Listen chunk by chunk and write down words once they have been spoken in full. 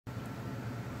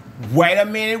Wait a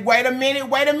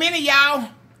minute, y'all.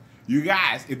 You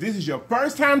guys, if this is your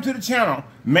first time to the channel,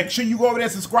 make sure you go over there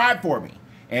and subscribe for me.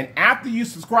 And after you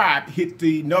subscribe, hit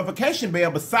the notification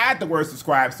bell beside the word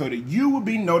subscribe so that you will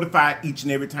be notified each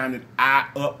and every time that I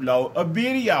upload a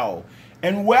video.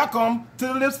 And welcome to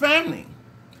the Lips family.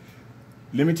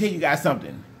 Let me tell you guys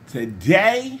something.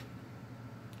 Today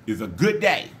is a good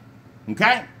day,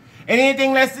 okay? And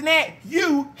anything less than that,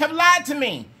 you have lied to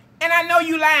me. And I know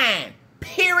you lying.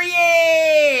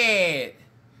 Period.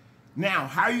 Now,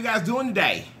 how are you guys doing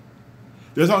today?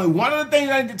 There's only one other thing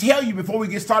I need to tell you before we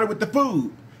get started with the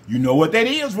food. You know what that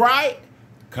is, right?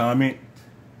 Comment,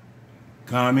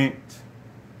 like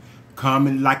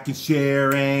and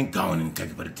share, and go on and take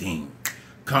it for the team.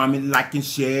 Comment, like and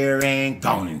share, and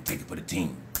go on and take it for the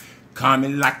team.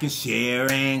 Comment, like and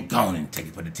share, and go on and take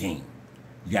it for the team.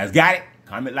 You guys got it?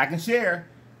 Comment, like, and share.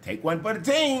 Take one for the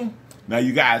team. Now,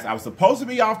 you guys, I was supposed to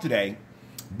be off today,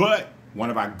 but one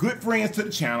of our good friends to the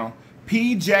channel,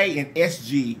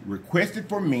 PJ&SG, requested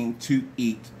for me to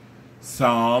eat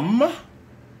some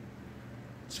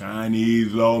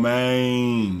Chinese lo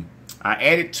mein. I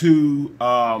added 2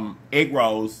 egg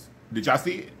rolls. Did y'all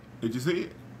see it? Did you see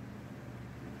it?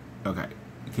 Okay.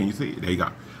 Can you see it? There you go.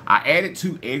 I added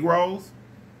 2 egg rolls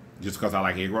just because I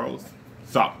like egg rolls.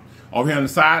 So, over here on the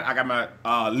side, I got my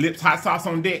LLIPS hot sauce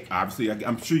on deck. Obviously,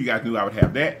 I'm sure you guys knew I would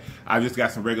have that. I just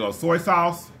got some regular soy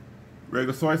sauce.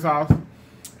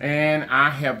 And I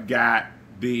have got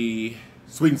the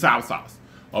sweet and sour sauce.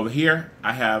 Over here,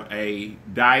 I have a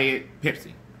Diet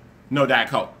Pepsi. No, Diet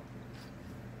Coke.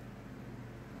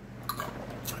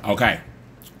 Okay.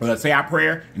 Well, let's say our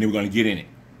prayer, and then we're going to get in it.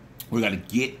 We're going to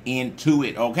get into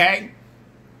it, okay?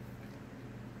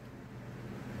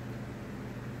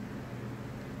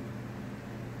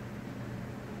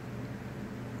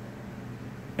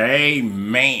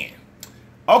 Amen.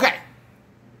 Okay.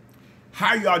 How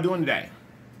are y'all doing today?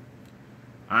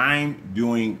 I'm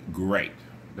doing great.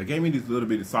 They gave me these little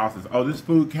bitty sauces. Oh, this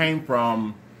food came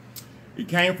from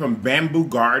Bamboo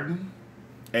Garden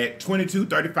at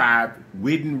 2235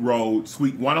 Whidden Road,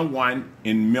 Suite 101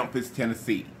 in Memphis,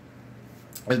 Tennessee.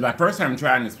 It's my first time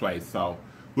trying this place, so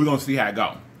we're going to see how it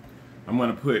goes. I'm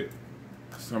going to put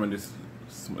some of this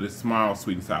small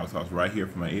sweet and sour sauce right here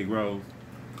for my egg rolls.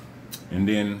 And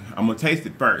then I'm going to taste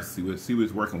it first, see what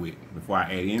it's working with before I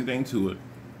add anything to it.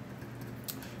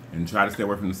 And try to stay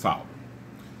away from the salt.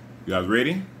 You guys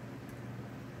ready? You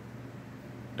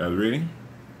guys ready?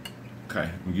 Okay, I'm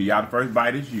going to give y'all the first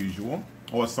bite as usual.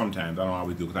 Or sometimes, I don't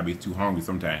always do because I be too hungry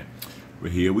sometimes.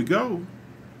 But here we go.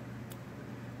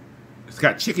 It's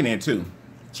got chicken in it too.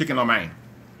 Chicken lo mein.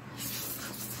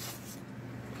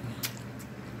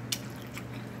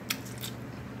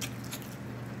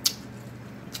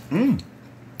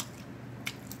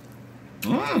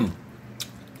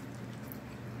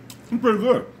 It's pretty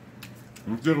good.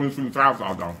 I'm still doing some sour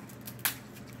sauce though.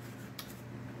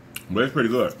 But it's pretty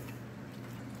good.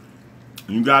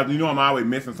 And you guys, you know I'm always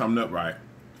messing something up, right?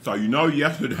 So you know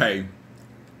yesterday,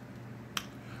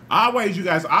 you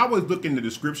guys always look in the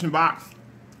description box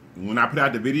when I put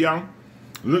out the video.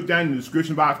 Look down in the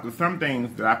description box because some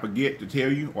things that I forget to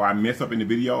tell you or I mess up in the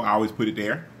video, I always put it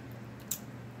there.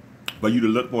 But you to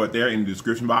look for it there in the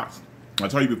description box. I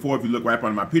told you before, if you look right up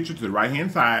on my picture to the right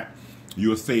hand side,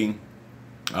 you'll see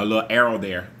a little arrow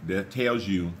there that tells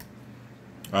you,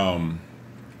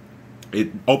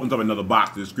 it opens up another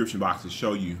box, the description box, to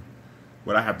show you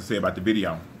what I have to say about the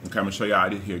video. Okay, I'm going to show y'all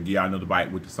this here, give y'all another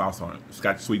bite with the sauce on it. It's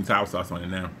got the sweet and sour sauce on it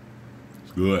now.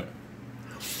 It's good.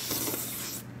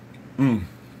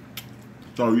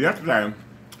 So yesterday,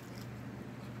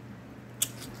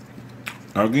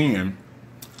 again,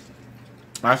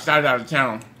 I started out of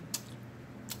town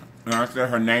and I said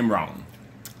her name wrong.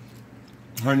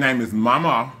 Her name is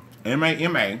Mama,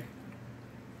 M-A-M-A,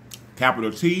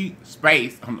 capital T,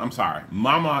 space, I'm sorry,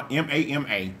 Mama,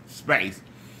 M-A-M-A, space,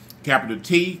 capital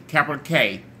T, capital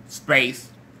K, space,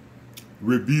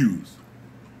 Reviews.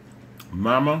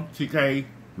 Mama TK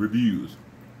Reviews.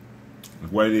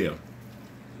 That's what it is.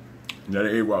 That's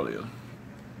the egg roll is.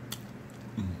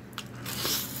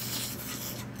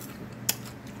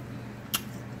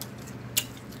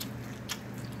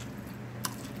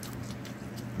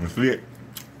 That's it.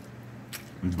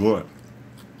 It's good.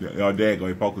 Y'all dad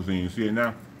gonna be focusing. You see it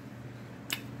now?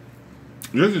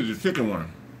 This is the chicken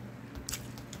one.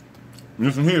 And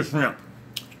this one here is shrimp.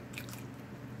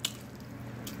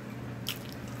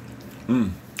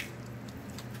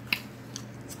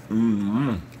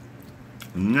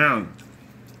 Now,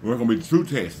 we're gonna be the true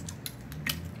test.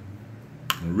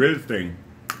 The real thing,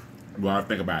 what I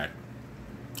think about it.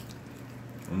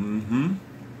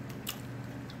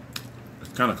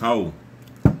 Kind of cold.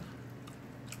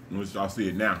 Let y'all see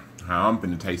it now. How I'm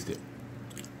finna taste it.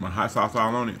 My hot sauce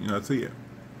all on it. You know, see it.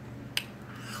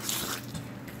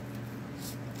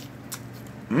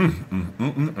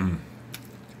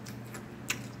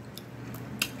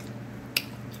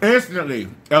 Instantly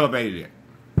elevated it.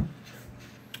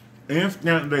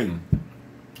 Instantly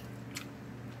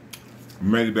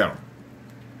made it better.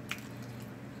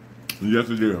 Yes,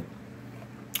 it did.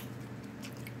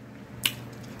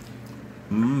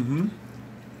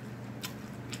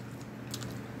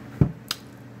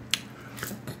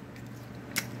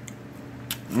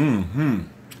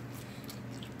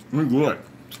 It's good.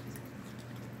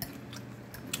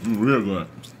 Real good.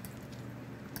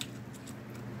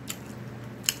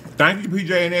 Thank you,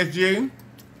 PJ&SG.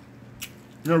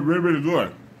 You're really, really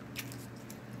good.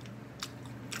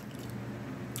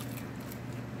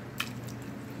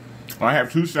 I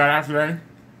have 2 shout outs today.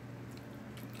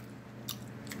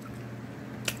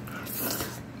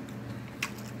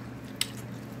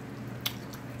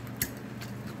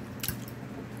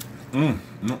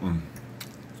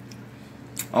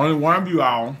 Only one of you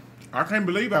all, I can't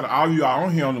believe out of all of you all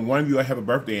on here, only one of you have a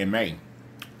birthday in May.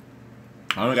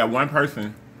 I only got one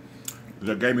person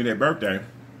that gave me their birthday.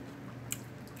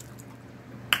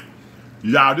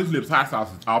 Y'all, this Lips hot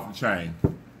sauce is off the chain.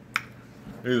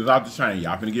 It is off the chain.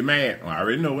 Y'all finna get mad. I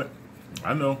already know it.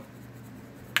 I know.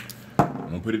 I'm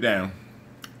gonna put it down.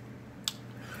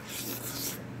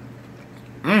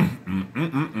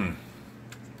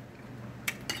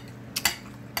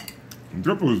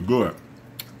 This was good.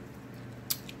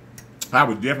 I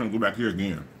would definitely go back here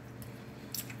again.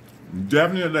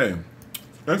 Definitely.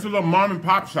 It's a little mom and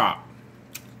pop shop.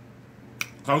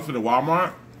 Close to the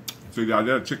Walmart. See, y'all,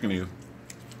 there the chicken is.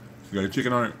 You got the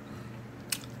chicken on it.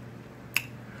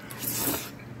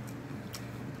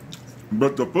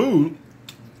 But the food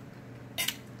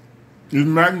is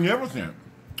magnificent.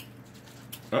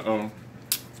 Uh-oh.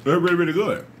 They're really, really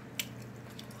good.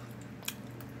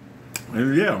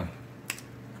 And yeah.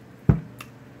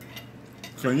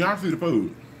 Can y'all see the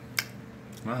food?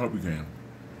 I hope you can.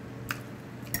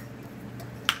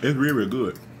 It's really, really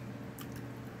good.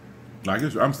 Like,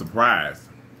 I'm surprised.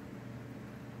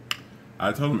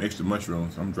 I told them extra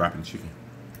mushrooms. I'm dropping chicken.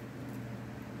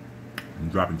 I'm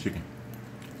dropping chicken.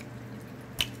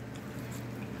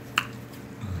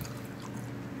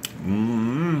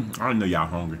 I know y'all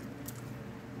hungry.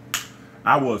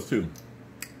 I was too.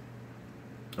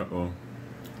 Uh-oh.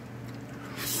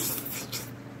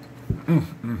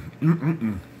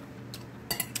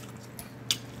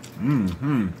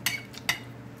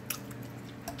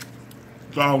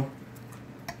 So,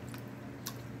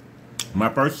 my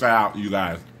first shout out, you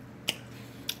guys,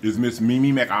 is Miss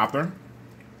Mimi MacArthur.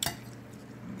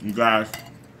 You guys,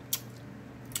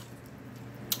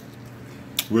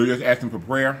 we're just asking for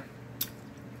prayer.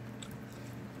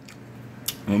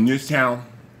 On this channel,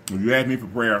 when you ask me for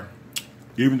prayer,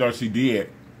 even though she did,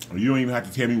 you don't even have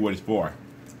to tell me what it's for.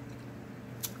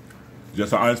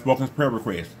 Just an unspoken prayer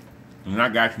request. And I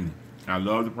got you. I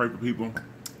love to pray for people,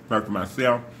 pray for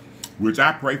myself, which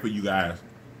I pray for you guys,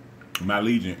 my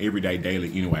Legion, every day,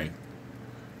 daily, anyway.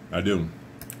 I do.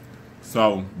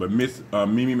 So, but Miss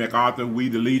Mimi MacArthur, we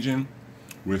the Legion,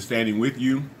 we're standing with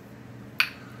you.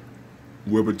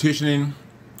 We're petitioning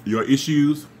your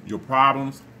issues, your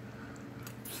problems,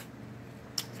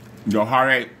 your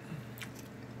heartache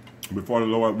before the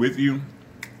Lord with you.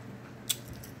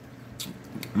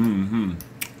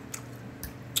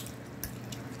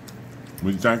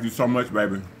 We thank you so much,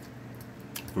 baby,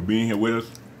 for being here with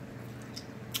us.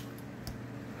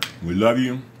 We love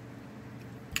you.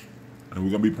 And we're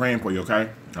going to be praying for you,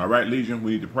 okay? All right, Legion,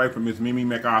 we need to pray for Miss Mimi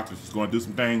MacArthur. She's going to do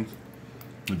some things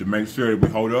to make sure that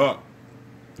we hold her up,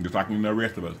 just like the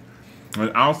rest of us.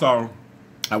 And also,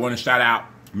 I want to shout out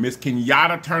Miss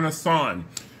Kenyatta Turner's son,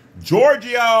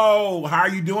 Giorgio. How are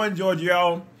you doing,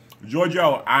 Giorgio?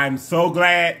 Giorgio, I'm so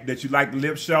glad that you like the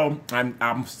Lips show.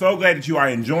 I'm so glad that you are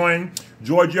enjoying.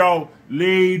 Giorgio,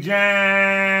 Legion.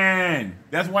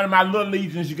 That's one of my little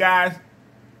Legions, you guys.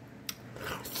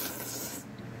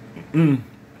 Yeah,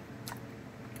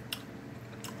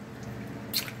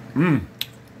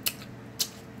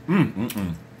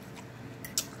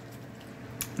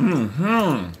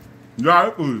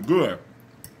 it was good.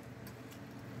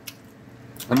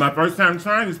 And my first time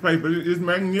trying this place, but it's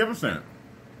magnificent.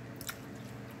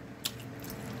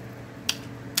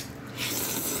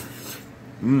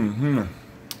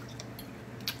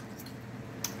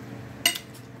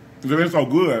 It's been so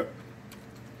good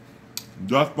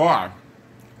thus far.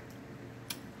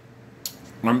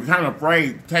 I'm kind of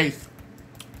afraid to taste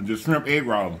the shrimp egg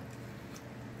roll,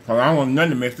 because I don't want nothing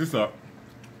to mess this up.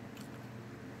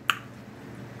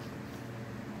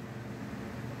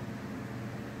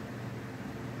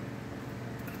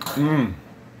 Mmm.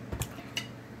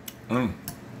 Mmm.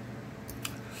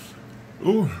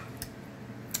 Ooh.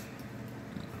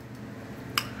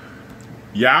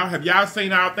 Y'all, have y'all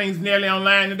seen All Things Nelly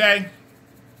online today?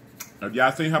 Have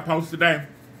y'all seen her post today?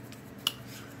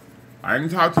 I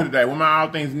didn't talk to today. Where my All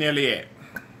Things Nelly at?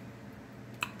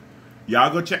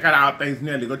 Y'all go check out All Things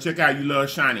Nelly. Go check out You Love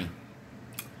Shiny.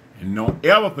 And don't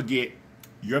ever forget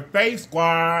your face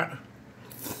squad.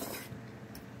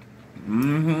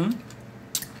 Mm-hmm.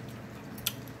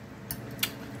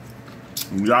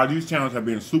 Y'all, these channels have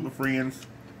been super friends.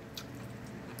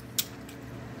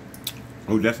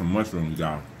 Oh, that's some mushrooms,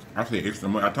 y'all. I said extra.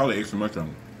 I told her extra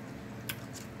mushroom.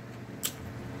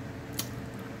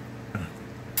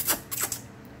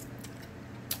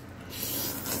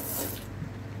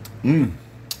 Mmm.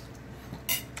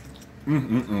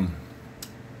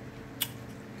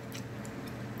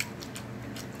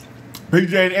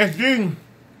 PJ&SG.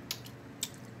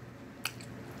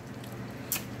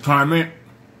 Comment,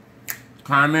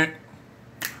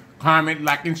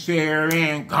 like, and share,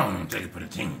 and go on and take it for the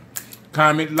team.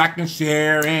 Comment, like, and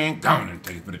share, and go on and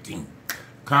take it for the team.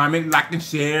 Comment, like, and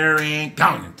share, and go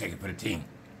on and take it for the team.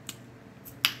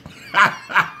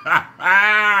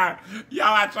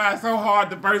 Y'all, I tried so hard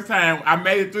the first time. I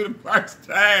made it through the first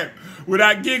time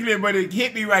without giggling, but it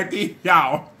hit me right there,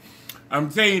 y'all. I'm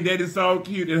saying that is so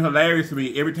cute and hilarious to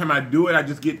me. Every time I do it, I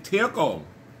just get tickled.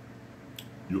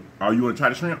 You want to try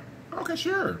the shrimp? Okay,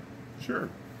 sure. Sure,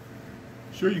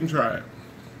 you can try it.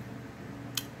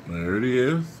 There it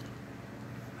is.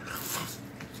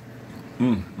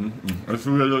 Let's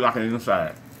see what it looks like on the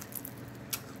inside.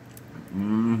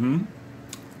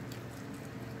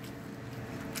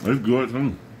 It's good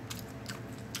too.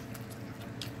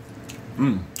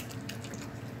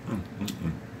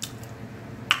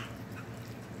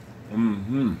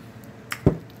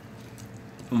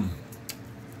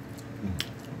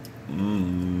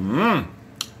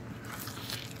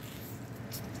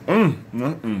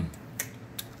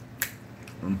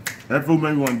 That food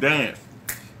made me want to dance.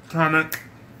 Comment,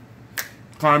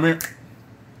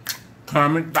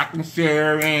 like, and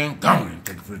share, and go on and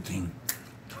take it for the team.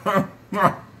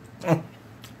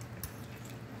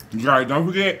 You guys, don't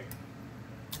forget,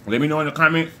 let me know in the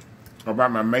comments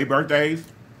about my May birthdays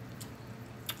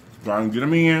so I can get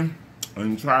them in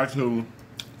and try to,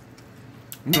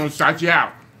 shout you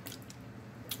out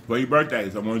for your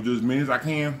birthdays. I want to do as many as I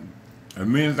can, as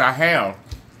many as I have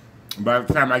by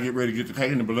the time I get ready to get the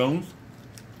cake and the balloons.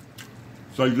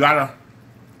 So you gotta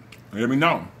let me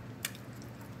know.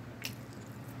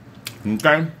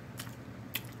 Okay?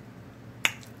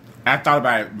 I thought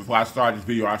about it before I started this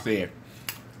video. I said,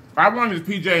 if I want this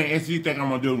PJ&SG thing, I'm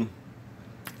gonna do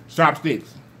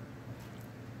chopsticks.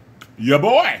 Your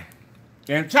boy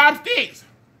and chopsticks.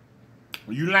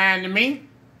 You lying to me?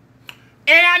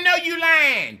 And I know you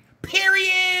lying.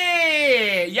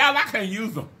 Period. Y'all, I can't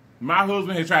use them. My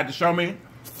husband has tried to show me.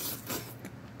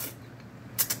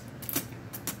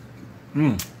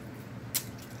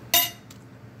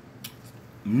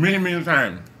 Many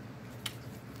times.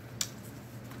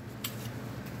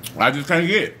 I just can't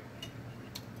get it.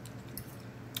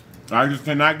 I just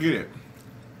cannot get it.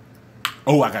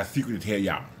 Oh, I got a secret to tell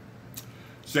y'all.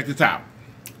 Check this out.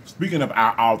 Speaking of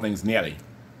our All Things Nelly,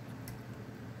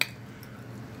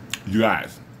 you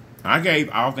guys, I gave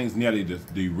All Things Nelly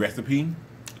the recipe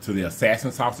to the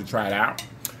assassin sauce to try it out.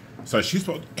 So she's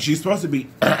supposed to be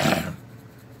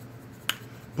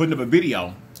putting up a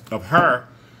video of her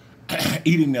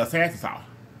eating the assassin sauce.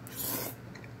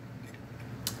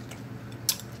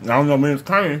 I don't know when it's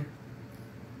coming,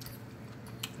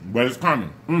 but it's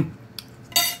coming.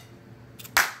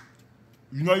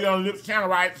 You know you're on LLIPS channel,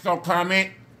 right? So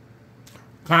comment,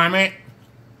 like,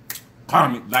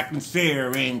 and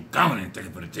share, and go on and take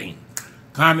it for the team.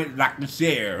 Comment, like, and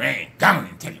share, and go on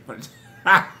and take it for the team.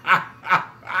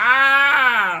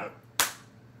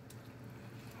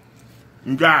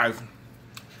 You guys,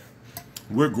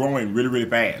 we're growing really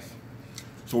fast.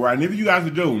 So what I need for you guys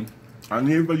to do, I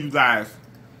need for you guys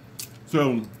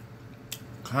to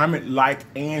comment, like,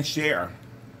 and share.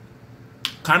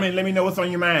 Comment, let me know what's on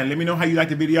your mind. Let me know how you like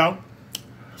the video.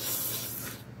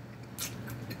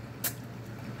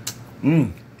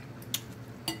 If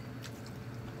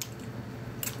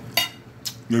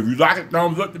you like it,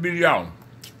 thumbs up the video.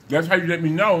 That's how you let me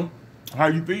know how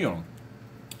you feel.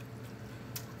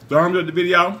 Thumbs up the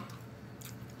video.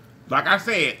 Like I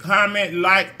said, comment,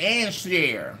 like, and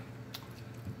share.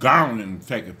 Go on and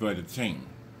take it for the team.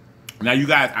 Now, you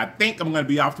guys, I think I'm going to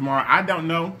be off tomorrow. I don't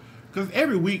know. Because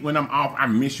every week when I'm off, I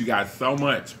miss you guys so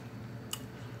much.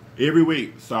 Every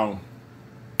week. So,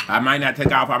 I might not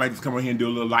take off. I might just come over here and do a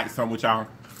little light something with y'all.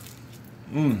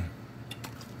 Y'all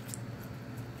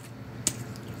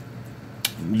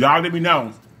let me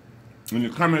know in the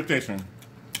comment section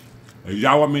if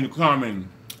y'all want me to come and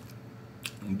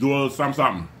do a little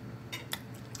something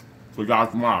for y'all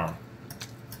tomorrow.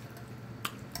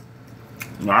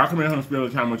 Now, I'll come in here and spend a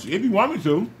little time with you if you want me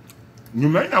to. You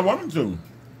may not want me to.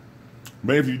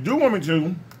 But if you do want me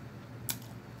to,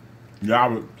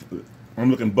 y'all, I'm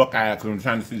looking buck-eyed because I'm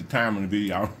trying to see the time on the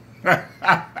video.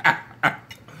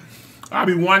 I'll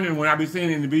be wondering when I be seeing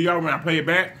it in the video, when I play it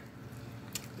back,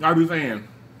 I'll be saying,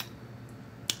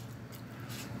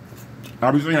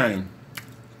 I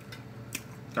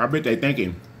bet they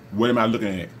thinking, what am I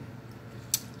looking at?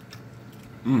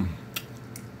 You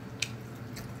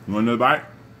want another bite?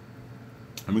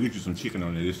 Let me get you some chicken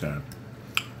on it this time.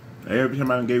 Every time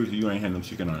I gave it to you, I ain't had no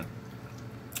chicken on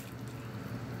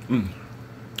it.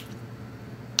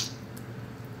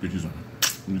 Get you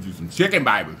some chicken,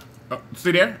 baby.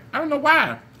 See there? I don't know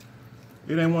why.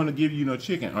 It ain't want to give you no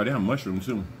chicken. Oh, they have mushrooms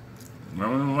too. I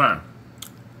don't know why.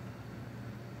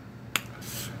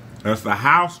 That's the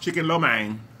house chicken lo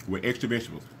mein with extra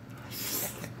vegetables.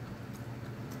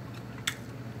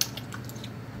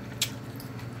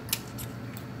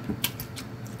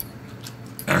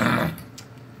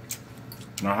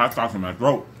 Now hot sauce in my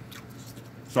throat.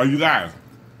 So you guys,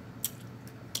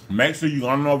 make sure you go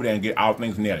on over there and get All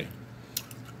Things Nelly.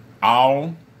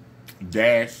 All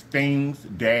things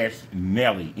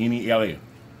Nelly, N-E-L-L.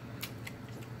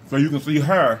 So you can see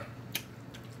her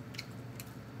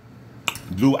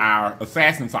do our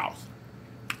assassin sauce.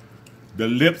 The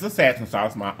L.L.I.P.S assassin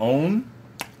sauce, my own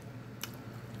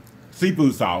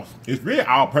seafood sauce. It's really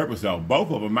all-purpose though. Both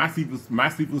of them, my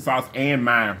seafood sauce and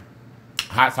my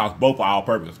hot sauce, both are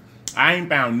all-purpose. I ain't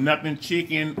found nothing,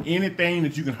 chicken, anything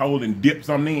that you can hold and dip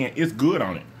something in. It's good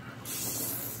on it.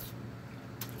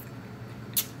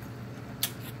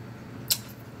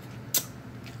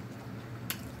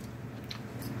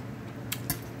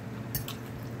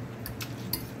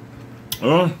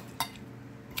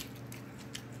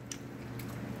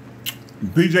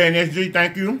 PJ&SG,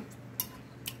 thank you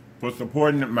for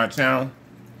supporting my channel.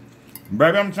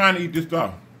 Baby, I'm trying to eat this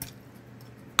stuff.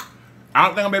 I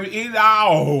don't think I'm able to eat it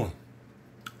all.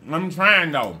 I'm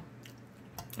trying though.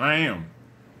 I am.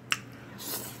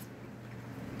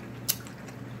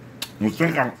 I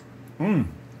think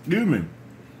excuse me.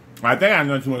 I think I'm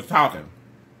doing too much talking.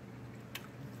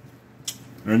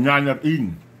 And not enough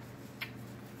eating.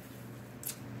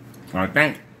 I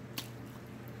think.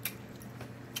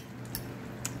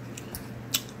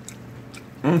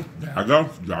 There I go.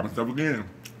 Dropping stuff again.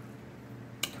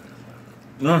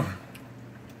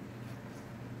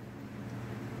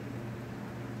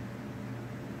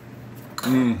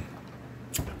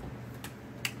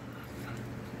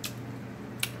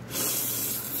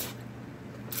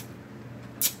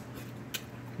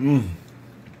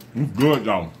 It's good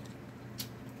though.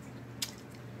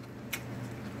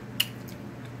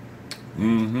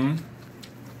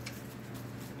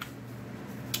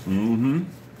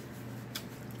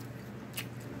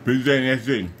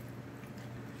 PJ&SG.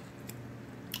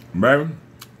 Baby,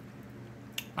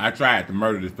 I tried to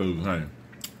murder this food, honey.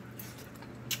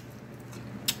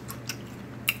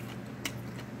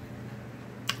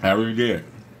 I really did.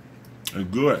 It's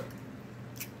good.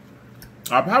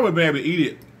 I probably would be able to eat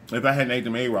it if I hadn't ate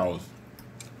them egg rolls.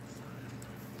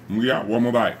 We got one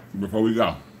more bite before we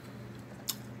go.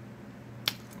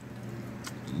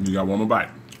 You got one more bite.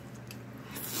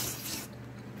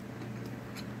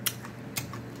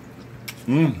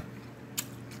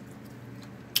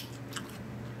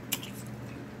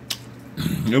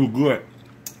 It was good.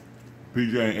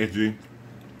 PJ&SG.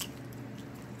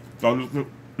 So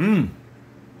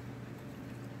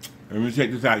let me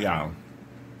check this out, y'all.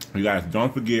 You guys,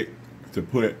 don't forget to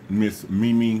put Miss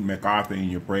Mimi MacArthur in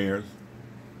your prayers.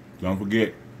 Don't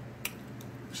forget,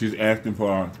 she's asking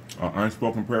for an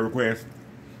unspoken prayer request.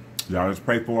 Y'all just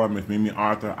pray for her, Miss Mimi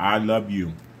Arthur. I love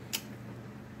you.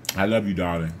 I love you,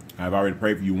 darling. I've already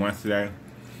prayed for you once today.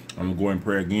 I'm going to go and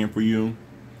pray again for you.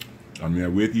 I'm there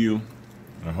with you.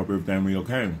 I hope everything will be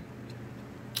okay.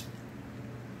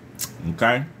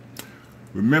 Okay?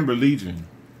 Remember, Legion,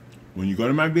 when you go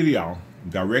to my video,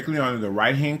 directly under the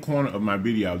right-hand corner of my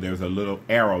video, there's a little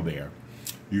arrow there.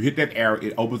 You hit that arrow,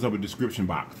 it opens up a description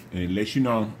box, and it lets you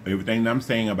know everything that I'm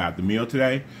saying about the meal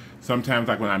today. Sometimes,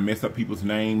 like when I mess up people's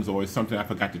names or it's something I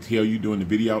forgot to tell you during the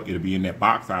video, it'll be in that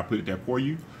box. I'll put it there for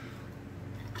you.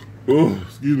 Oh,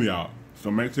 excuse me, y'all.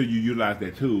 So make sure you utilize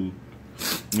that tool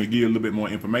and give you a little bit more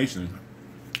information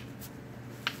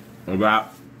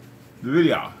about the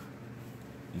video.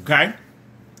 Okay?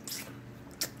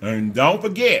 And don't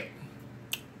forget,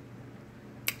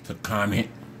 So comment,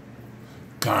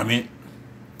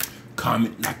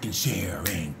 like and share,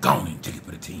 and go on and take it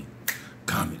for the team.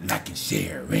 Comment, like and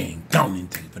share, and go on and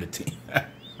take it for the team.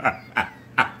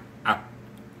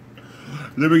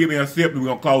 Let me get me a sip and we're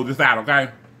going to close this out, okay?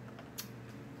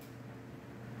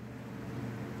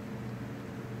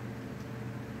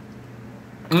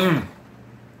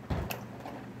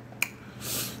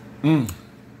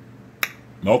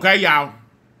 Okay, y'all.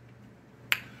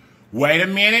 Wait a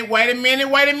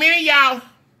minute, y'all.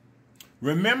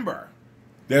 Remember,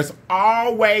 there's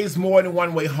always more than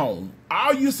one way home.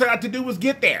 All you set out to do is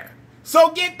get there.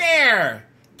 So get there.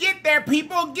 Get there,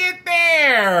 people. Get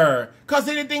there. Because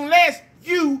anything less,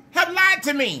 you have lied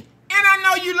to me. And I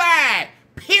know you lied.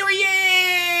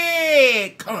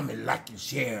 Period. Comment, like, and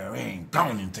share, and go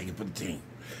on and take it for the team.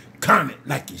 Comment,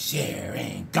 like, and share,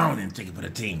 and go on and take it for the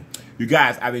team. You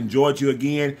guys, I've enjoyed you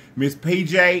again. Miss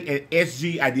PJ and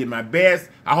SG, I did my best.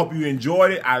 I hope you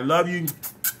enjoyed it. I love you.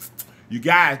 You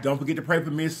guys, don't forget to pray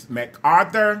for Miss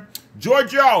MacArthur.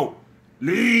 Giorgio,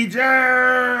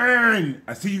 Legion.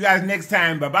 I'll see you guys next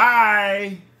time.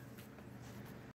 Bye-bye.